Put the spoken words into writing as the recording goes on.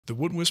The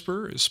Wood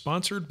Whisperer is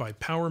sponsored by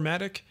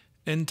Powermatic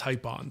and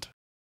Typebond.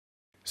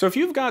 So if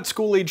you've got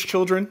school-age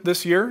children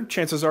this year,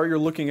 chances are you're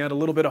looking at a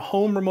little bit of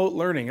home remote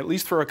learning, at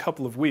least for a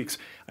couple of weeks.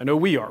 I know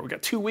we are. We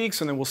got 2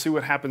 weeks and then we'll see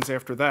what happens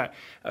after that.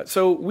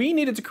 So we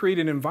needed to create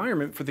an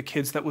environment for the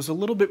kids that was a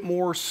little bit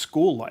more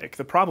school-like.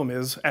 The problem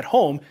is, at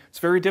home, it's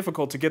very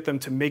difficult to get them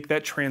to make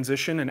that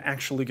transition and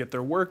actually get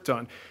their work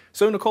done.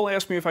 So Nicole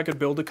asked me if I could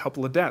build a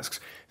couple of desks.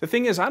 The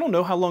thing is, I don't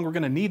know how long we're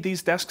going to need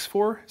these desks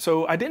for,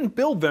 so I didn't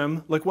build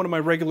them like one of my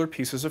regular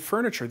pieces of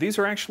furniture. These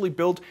are actually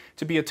built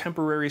to be a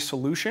temporary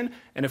solution,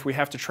 and if we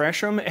have to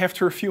trash them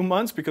after a few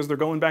months because they're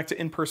going back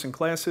to in-person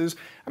classes,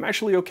 I'm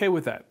actually okay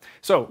with that.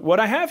 So what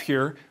I have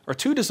here are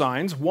 2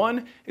 designs.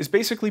 One is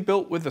basically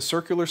built with a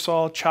circular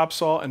saw, chop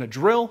saw, and a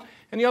drill.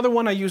 And the other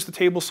one, I use the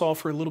table saw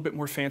for a little bit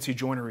more fancy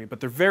joinery,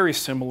 but they're very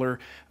similar.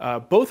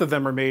 Both of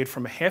them are made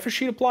from a half a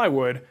sheet of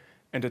plywood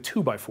and a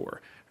 2x4,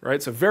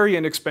 right? So very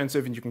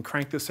inexpensive, and you can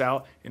crank this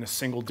out in a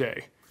single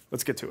day.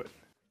 Let's get to it.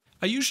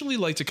 I usually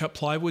like to cut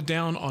plywood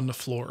down on the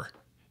floor.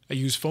 I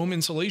use foam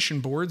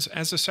insulation boards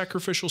as a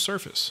sacrificial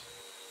surface.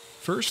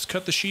 First,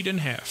 cut the sheet in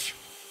half.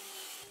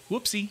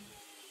 Whoopsie.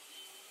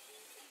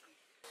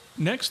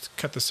 Next,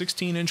 cut the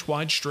 16-inch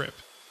wide strip.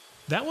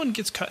 That one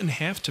gets cut in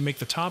half to make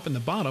the top and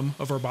the bottom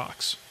of our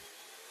box.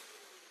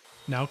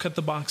 Now cut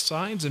the box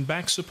sides and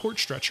back support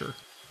stretcher.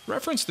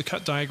 Reference the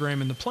cut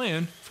diagram in the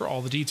plan for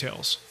all the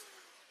details.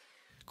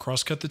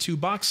 Cross-cut the 2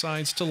 box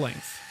sides to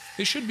length.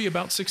 They should be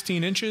about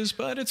 16 inches,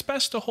 but it's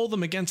best to hold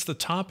them against the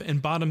top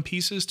and bottom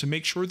pieces to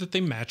make sure that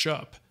they match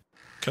up.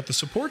 Cut the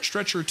support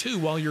stretcher too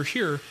while you're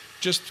here,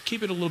 just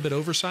keep it a little bit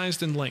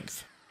oversized in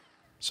length.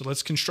 So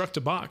let's construct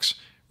a box.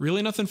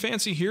 Really nothing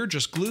fancy here,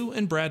 just glue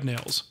and brad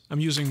nails. I'm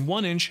using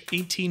 1-inch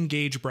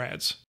 18-gauge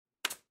brads.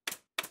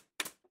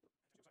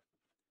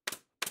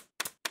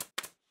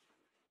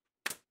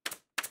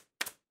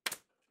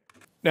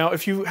 Now,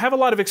 if you have a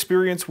lot of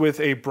experience with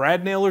a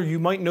brad nailer, you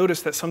might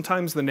notice that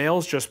sometimes the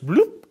nails just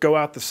bloop, go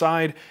out the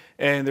side,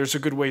 and there's a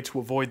good way to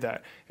avoid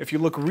that. If you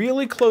look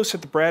really close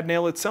at the brad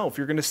nail itself,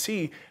 you're going to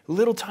see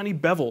little tiny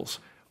bevels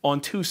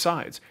on 2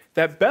 sides.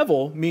 That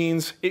bevel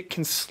means it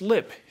can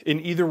slip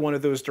in either one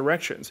of those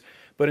directions.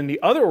 But in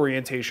the other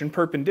orientation,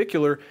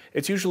 perpendicular,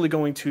 it's usually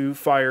going to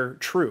fire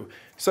true.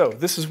 So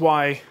this is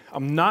why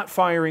I'm not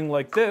firing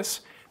like this,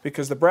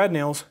 because the brad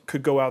nails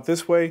could go out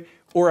this way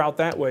or out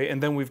that way,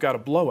 and then we've got a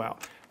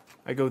blowout.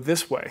 I go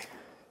this way.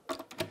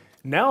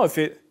 Now if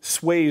it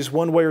sways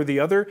one way or the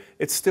other,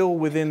 it's still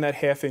within that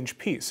half-inch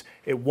piece.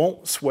 It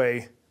won't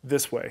sway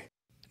this way.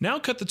 Now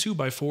cut the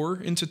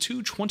 2x4 into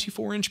 2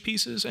 24-inch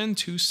pieces and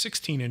 2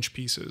 16-inch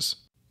pieces.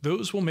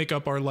 Those will make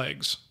up our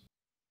legs.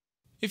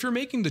 If you're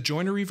making the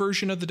joinery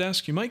version of the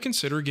desk, you might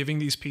consider giving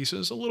these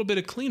pieces a little bit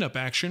of cleanup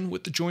action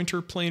with the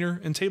jointer,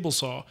 planer, and table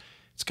saw.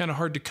 It's kind of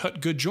hard to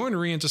cut good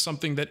joinery into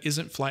something that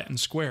isn't flat and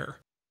square.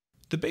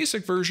 The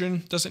basic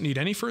version doesn't need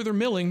any further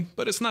milling,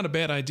 but it's not a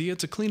bad idea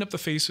to clean up the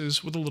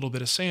faces with a little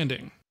bit of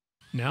sanding.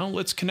 Now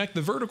let's connect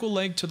the vertical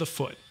leg to the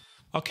foot.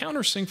 I'll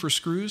countersink for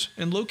screws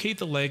and locate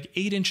the leg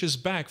 8 inches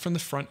back from the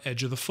front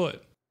edge of the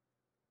foot.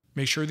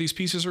 Make sure these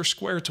pieces are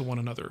square to one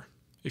another.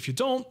 If you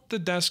don't, the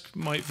desk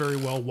might very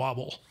well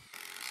wobble.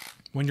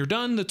 When you're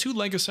done, the 2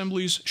 leg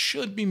assemblies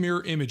should be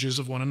mirror images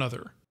of one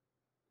another.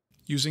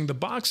 Using the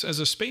box as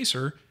a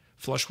spacer,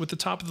 flush with the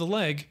top of the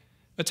leg,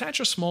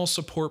 attach a small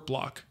support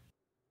block.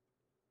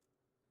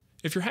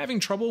 If you're having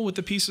trouble with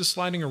the pieces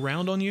sliding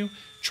around on you,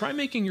 try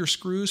making your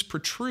screws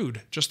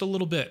protrude just a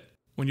little bit.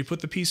 When you put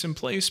the piece in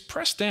place,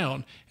 press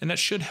down, and that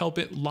should help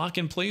it lock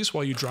in place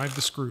while you drive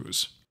the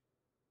screws.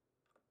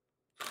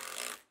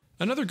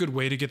 Another good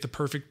way to get the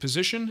perfect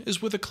position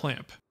is with a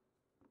clamp.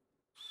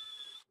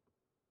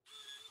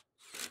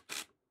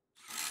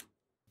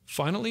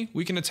 Finally,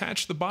 we can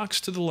attach the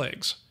box to the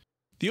legs.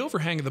 The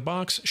overhang of the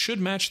box should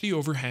match the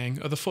overhang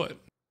of the foot.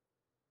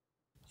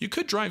 You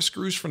could drive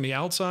screws from the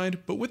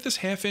outside, but with this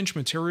half-inch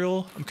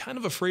material, I'm kind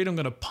of afraid I'm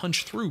going to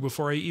punch through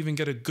before I even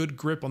get a good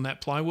grip on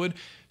that plywood,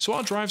 so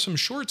I'll drive some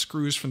short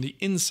screws from the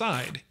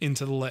inside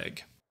into the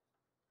leg.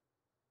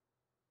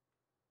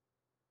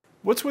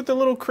 What's with the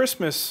little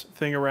Christmas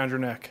thing around your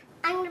neck?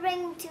 I'm going to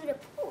bring him to the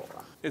pool.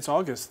 It's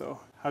August,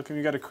 though. How come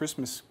you got a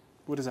Christmas,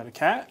 what is that, a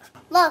cat?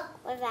 Look,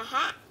 with a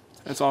hat.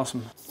 That's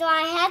awesome. So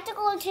I have to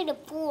go to the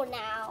pool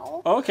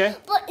now. Oh, okay.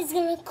 But it's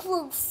going to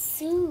close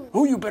soon.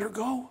 Oh, you better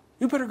go.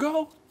 You better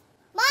go.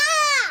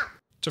 Mom!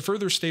 To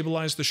further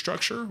stabilize the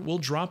structure, we'll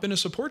drop in a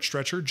support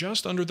stretcher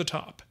just under the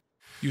top.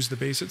 Use the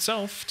base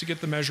itself to get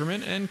the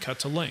measurement and cut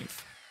to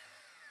length.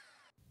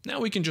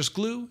 Now we can just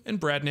glue and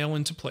brad nail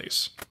into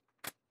place.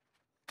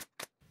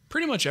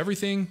 Pretty much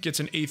everything gets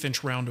an 1/8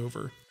 inch round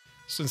over.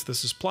 Since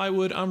this is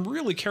plywood, I'm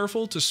really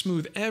careful to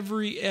smooth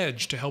every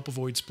edge to help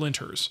avoid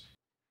splinters.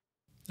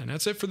 And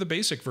that's it for the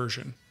basic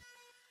version.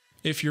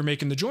 If you're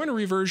making the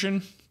joinery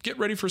version, get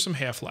ready for some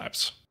half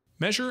laps.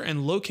 Measure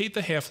and locate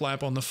the half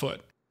lap on the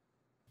foot.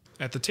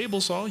 At the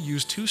table saw,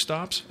 use 2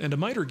 stops and a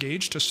miter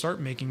gauge to start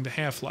making the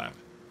half lap.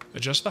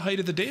 Adjust the height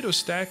of the dado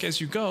stack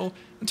as you go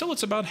until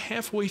it's about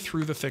halfway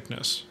through the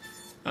thickness.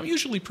 I'm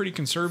usually pretty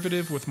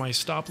conservative with my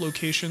stop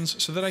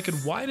locations so that I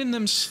could widen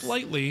them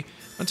slightly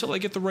until I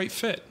get the right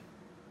fit.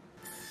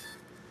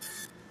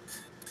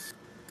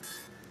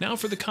 Now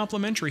for the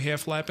complementary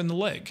half lap in the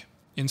leg.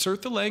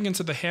 Insert the leg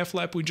into the half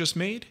lap we just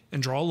made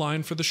and draw a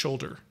line for the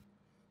shoulder.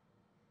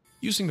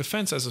 Using the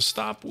fence as a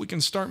stop, we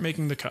can start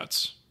making the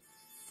cuts.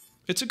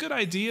 It's a good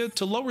idea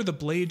to lower the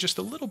blade just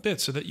a little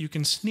bit so that you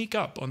can sneak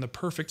up on the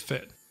perfect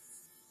fit.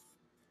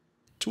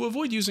 To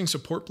avoid using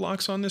support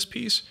blocks on this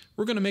piece,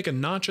 we're going to make a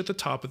notch at the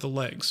top of the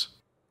legs.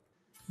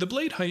 The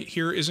blade height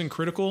here isn't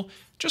critical,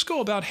 just go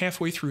about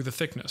halfway through the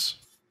thickness.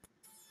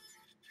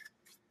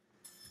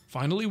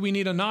 Finally, we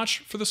need a notch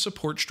for the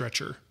support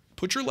stretcher.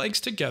 Put your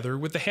legs together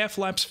with the half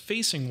laps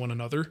facing one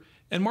another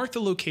and mark the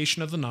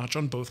location of the notch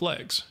on both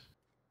legs.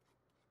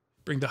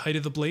 Bring the height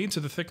of the blade to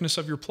the thickness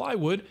of your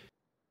plywood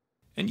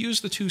and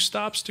use the two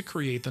stops to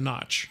create the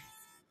notch.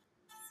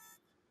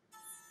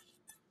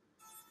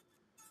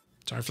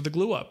 Time for the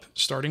glue up,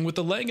 starting with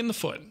the leg and the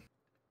foot.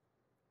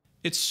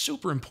 It's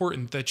super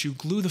important that you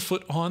glue the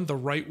foot on the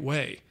right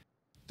way.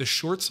 The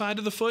short side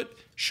of the foot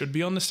should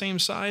be on the same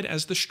side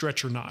as the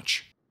stretcher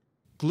notch.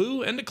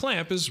 Glue and a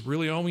clamp is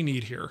really all we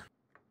need here.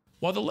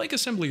 While the leg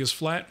assembly is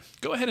flat,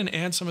 go ahead and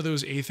add some of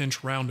those 1/8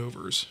 inch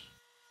roundovers.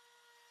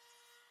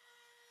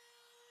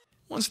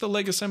 Once the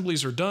leg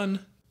assemblies are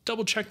done,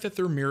 double check that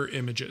they're mirror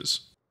images.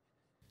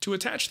 To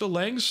attach the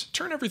legs,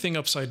 turn everything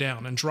upside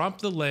down and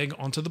drop the leg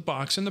onto the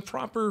box in the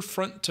proper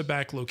front to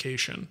back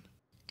location.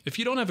 If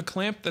you don't have a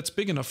clamp that's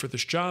big enough for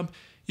this job,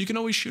 you can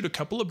always shoot a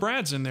couple of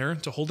brads in there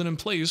to hold it in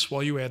place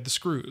while you add the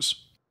screws.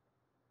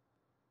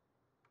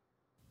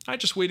 I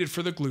just waited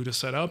for the glue to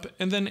set up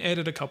and then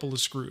added a couple of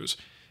screws,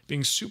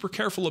 being super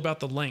careful about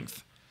the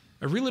length.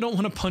 I really don't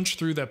want to punch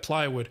through that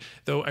plywood,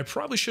 though I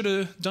probably should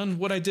have done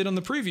what I did on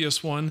the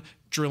previous one,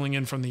 drilling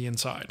in from the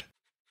inside.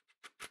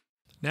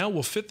 Now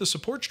we'll fit the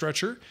support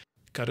stretcher,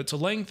 cut it to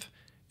length,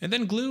 and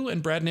then glue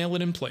and brad nail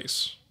it in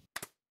place.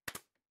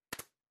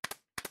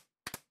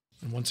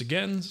 And once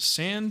again,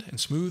 sand and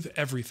smooth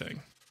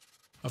everything.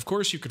 Of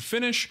course, you could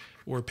finish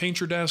or paint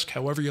your desk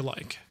however you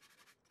like.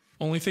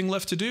 Only thing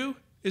left to do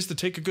is to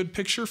take a good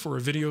picture for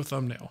a video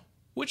thumbnail,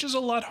 which is a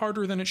lot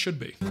harder than it should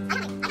be. Come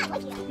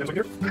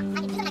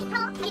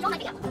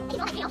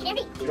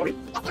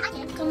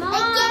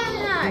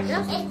on,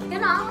 just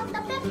get on the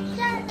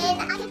picture.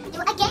 And I can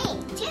do a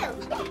game too.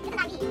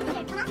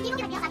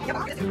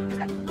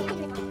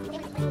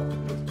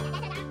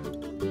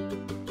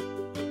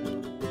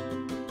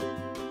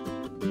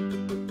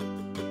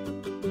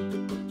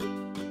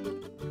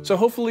 So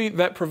hopefully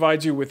that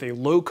provides you with a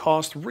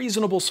low-cost,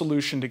 reasonable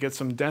solution to get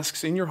some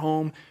desks in your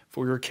home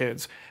for your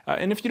kids.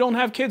 And if you don't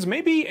have kids,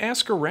 maybe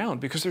ask around,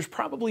 because there's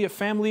probably a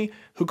family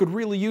who could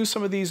really use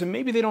some of these, and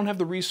maybe they don't have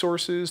the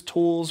resources,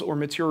 tools, or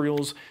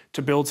materials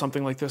to build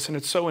something like this, and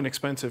it's so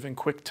inexpensive and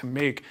quick to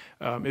make.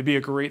 It'd be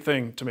a great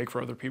thing to make for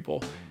other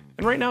people.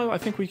 And right now, I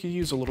think we could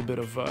use a little bit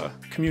of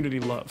community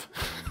love.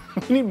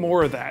 We need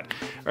more of that.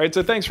 All right,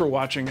 so thanks for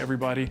watching,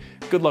 everybody.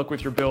 Good luck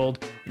with your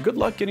build. Good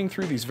luck getting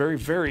through these very,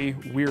 very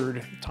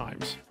weird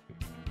times.